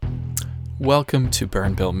Welcome to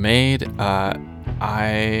Burn Bill Made.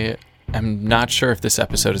 I am not sure if this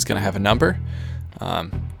episode is going to have a number.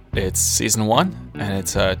 It's season 1, and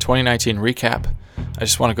it's a 2019 recap. I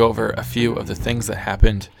just want to go over a few of the things that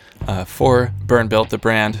happened for Burn Built, the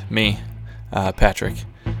brand, me, Patrick,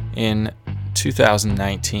 in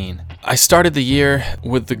 2019. I started the year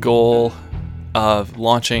with the goal of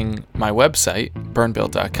launching my website,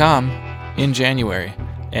 burnbuilt.com, in January,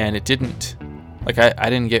 and it didn't. I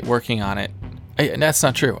didn't get working on it. And that's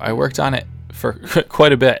not true. I worked on it for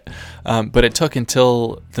quite a bit, but it took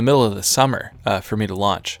until the middle of the summer for me to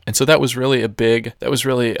launch. And so that was really a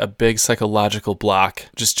big psychological block.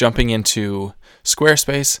 Just jumping into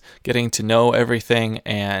Squarespace, getting to know everything,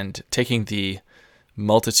 and taking the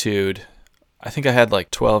multitude. I think I had like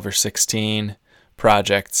 12 or 16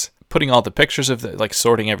 projects. Putting all the pictures of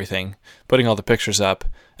sorting everything, putting all the pictures up,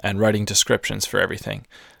 and writing descriptions for everything.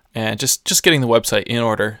 And just getting the website in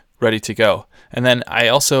order, ready to go. And then I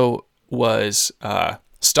also was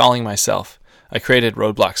stalling myself. I created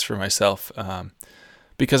roadblocks for myself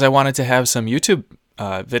because I wanted to have some YouTube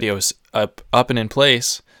videos up and in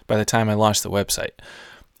place by the time I launched the website.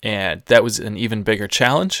 And that was an even bigger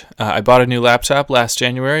challenge. I bought a new laptop last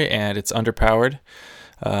January, and it's underpowered.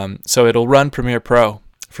 So it'll run Premiere Pro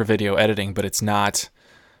for video editing, but it's not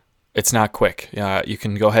quick. You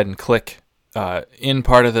can go ahead and click in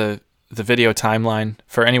part of the video timeline.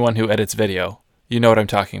 For anyone who edits video, you know what I'm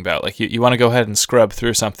talking about. Like you want to go ahead and scrub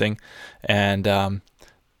through something, and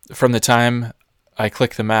from the time I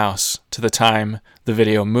click the mouse to the time the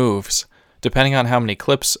video moves, depending on how many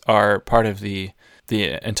clips are part of the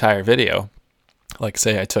entire video, like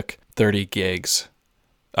say I took 30 gigs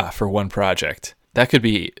for one project, that could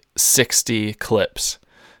be 60 clips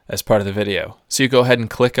as part of the video. So you go ahead and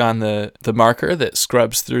click on the marker that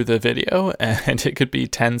scrubs through the video, and it could be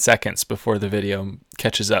 10 seconds before the video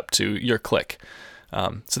catches up to your click.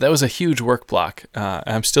 So that was a huge work block.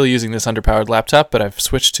 I'm still using this underpowered laptop, but I've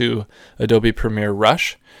switched to Adobe Premiere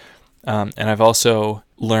Rush. And I've also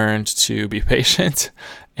learned to be patient,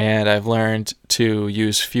 and I've learned to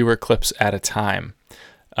use fewer clips at a time.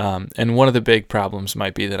 And one of the big problems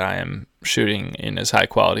might be that I am shooting in as high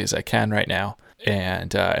quality as I can right now. And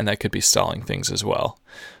that could be stalling things as well.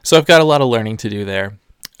 So I've got a lot of learning to do there.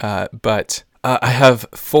 But I have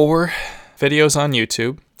 4 videos on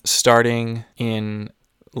YouTube starting in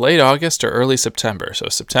late August or early September. So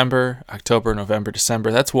September, October, November,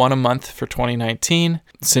 December. That's one a month for 2019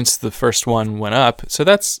 since the first one went up. So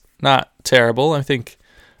that's not terrible. I think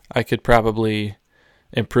I could probably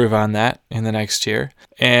improve on that in the next year.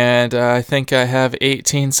 And I think I have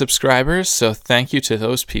 18 subscribers, so thank you to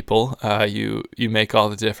those people. You make all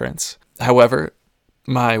the difference. However,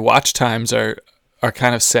 my watch times are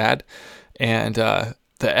kind of sad, and the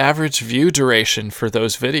average view duration for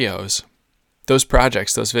those videos, those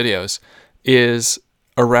videos, is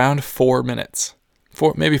around 4 minutes,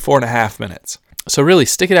 maybe 4.5 minutes. So really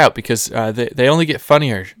stick it out, because they only get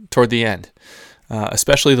funnier toward the end.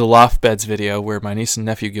 Especially the loft beds video, where my niece and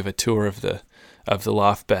nephew give a tour of the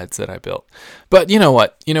loft beds that I built. But you know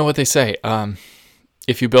what they say.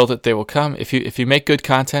 If you build it, they will come. If you make good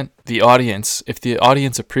content, if the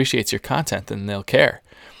audience appreciates your content, then they'll care.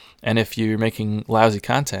 And if you're making lousy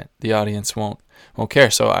content, the audience won't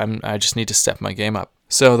care. So I just need to step my game up.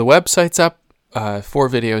 So the website's up, 4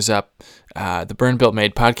 videos up. The Burn Built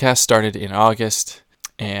Made podcast started in August,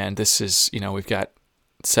 and this is we've got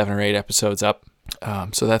 7 or 8 episodes up.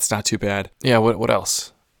 So that's not too bad. Yeah, what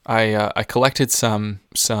else? I collected some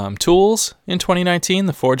tools in 2019,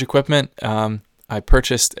 the forge equipment. I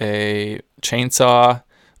purchased a chainsaw,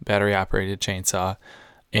 battery-operated chainsaw,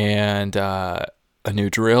 and a new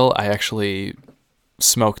drill. I actually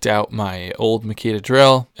smoked out my old Makita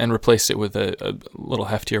drill and replaced it with a little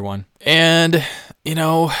heftier one. And,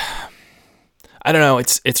 I don't know,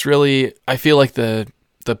 it's really, I feel like the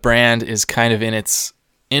brand is kind of in its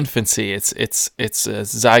infancy. It's a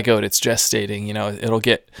zygote. It's gestating. It'll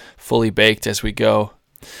get fully baked as we go.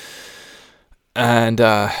 And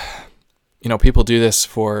people do this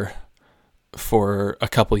for a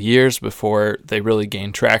couple years before they really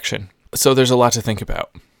gain traction. So there's a lot to think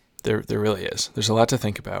about. There really is. There's a lot to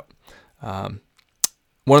think about. One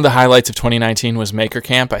of the highlights of 2019 was Maker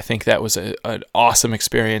Camp. I think that was an awesome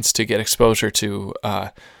experience to get exposure to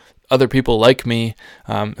other people like me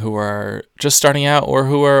who are just starting out, or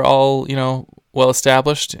who are all, well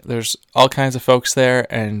established. There's all kinds of folks there,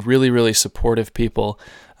 and really, really supportive people,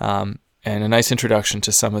 and a nice introduction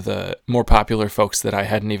to some of the more popular folks that I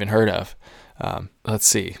hadn't even heard of. Let's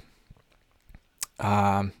see.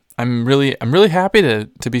 I'm really happy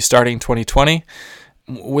to be starting 2020.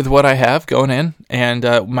 with what I have going in, and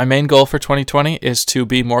my main goal for 2020 is to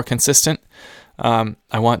be more consistent. I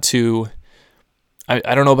want to,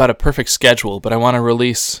 I don't know about a perfect schedule, but I want to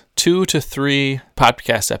release 2 to 3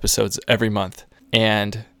 podcast episodes every month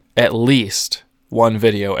and at least 1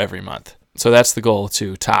 video every month. So that's the goal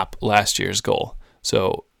to top last year's goal.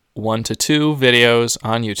 So 1 to 2 videos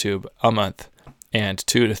on YouTube a month and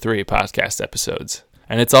 2 to 3 podcast episodes.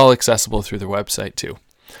 And it's all accessible through their website too.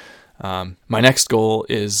 My next goal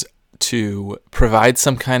is to provide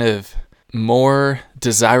some kind of more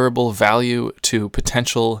desirable value to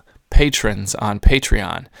potential patrons on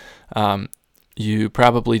Patreon. You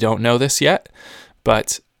probably don't know this yet,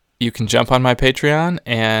 but you can jump on my Patreon,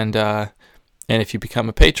 and if you become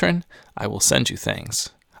a patron, I will send you things.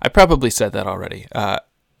 I probably said that already.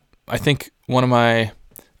 I think one of my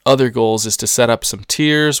other goals is to set up some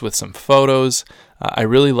tiers with some photos. I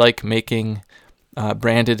really like making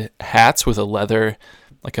branded hats with a leather,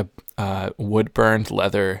 like a wood-burned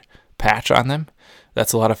leather patch on them.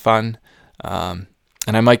 That's a lot of fun.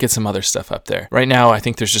 And I might get some other stuff up there. Right now, I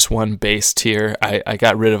think there's just one base tier. I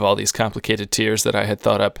got rid of all these complicated tiers that I had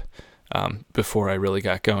thought up before I really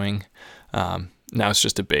got going. Now it's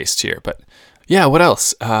just a base tier. But yeah, what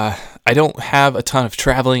else? I don't have a ton of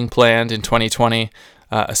traveling planned in 2020,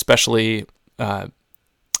 especially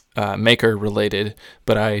Maker related,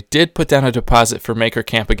 but I did put down a deposit for Maker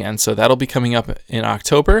Camp again, so that'll be coming up in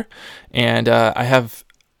October. And I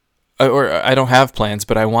don't have plans,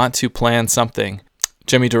 but I want to plan something.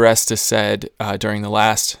 Jimmy DeResta said during the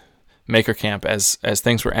last Maker Camp, as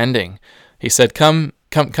things were ending, he said, "Come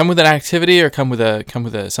with an activity, or come with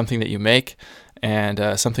a something that you make,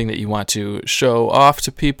 and something that you want to show off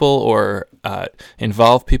to people or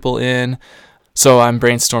involve people in." So I'm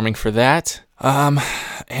brainstorming for that.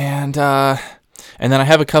 And then I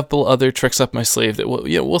have a couple other tricks up my sleeve that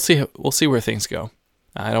we'll see where things go.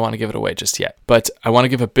 I don't want to give it away just yet, but I want to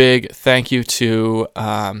give a big thank you to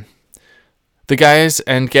the guys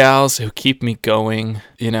and gals who keep me going.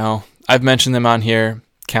 I've mentioned them on here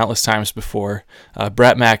countless times before.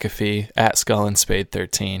 Brett McAfee at Skull and Spade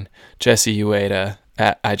 13, Jesse Ueda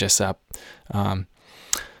at IJustUp,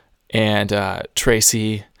 and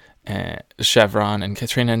Tracy and Chevron and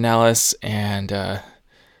Katrina Nellis, and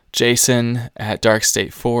Jason at Dark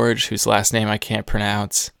State Forge, whose last name I can't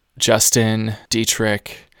pronounce, Justin,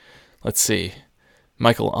 Dietrich, let's see,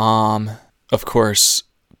 Michael of course,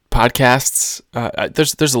 podcasts.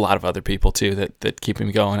 There's a lot of other people too that keep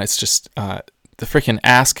me going. It's just the freaking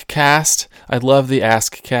Ask Cast. I love the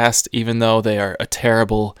Ask Cast, even though they are a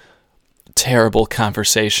terrible, terrible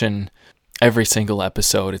conversation every single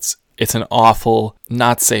episode. It's an awful,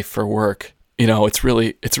 not safe for work. It's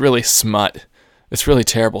really smut. It's really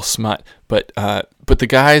terrible smut. But the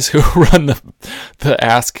guys who run the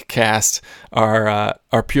Ask Cast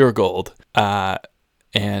are pure gold.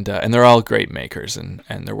 And they're all great makers, and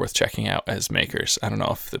they're worth checking out as makers. I don't know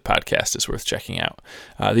if the podcast is worth checking out.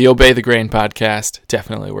 The Obey the Grain podcast,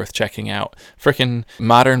 definitely worth checking out. Frickin'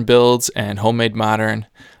 modern builds and homemade modern.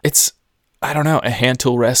 It's, I don't know, a hand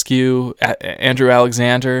tool rescue. Andrew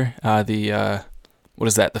Alexander, the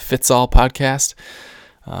Fitzall podcast.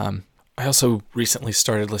 I also recently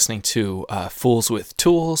started listening to Fools with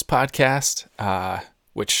Tools podcast,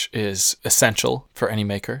 which is essential for any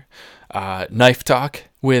maker. Knife Talk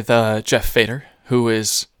with Jeff Fader, who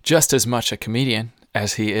is just as much a comedian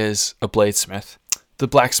as he is a bladesmith. The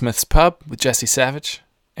Blacksmith's Pub with Jesse Savage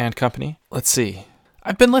and company. Let's see.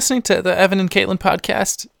 I've been listening to the Evan and Caitlin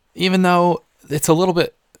podcast, even though it's a little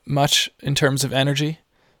bit much in terms of energy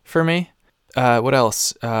for me. What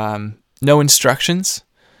else? No Instructions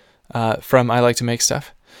from I Like to Make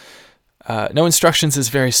Stuff. No Instructions is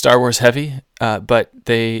very Star Wars heavy, but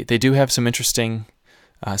they do have some interesting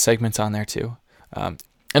segments on there too, and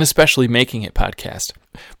especially Making It podcast.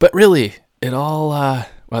 But really, it all,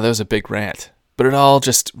 well, that was a big rant, but it all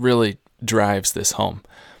just really drives this home.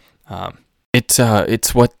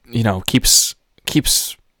 It's what, keeps,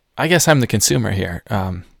 I guess I'm the consumer here,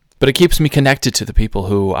 but it keeps me connected to the people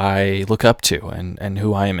who I look up to and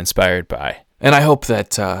who I am inspired by. And I hope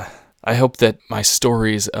that my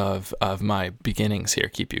stories of my beginnings here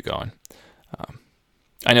keep you going.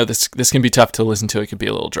 I know this can be tough to listen to. It can be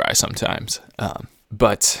a little dry sometimes.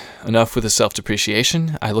 But enough with the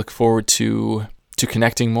self-depreciation. I look forward to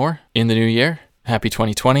connecting more in the new year. Happy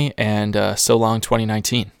 2020 and so long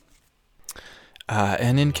 2019.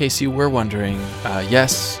 And in case you were wondering,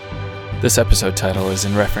 yes, this episode title is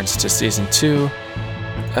in reference to Season 2,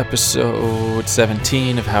 Episode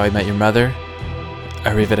 17 of How I Met Your Mother,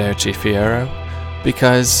 Arrivederci Fiero,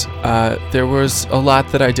 because there was a lot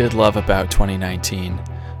that I did love about 2019,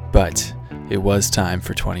 but it was time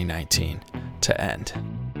for 2019 to end.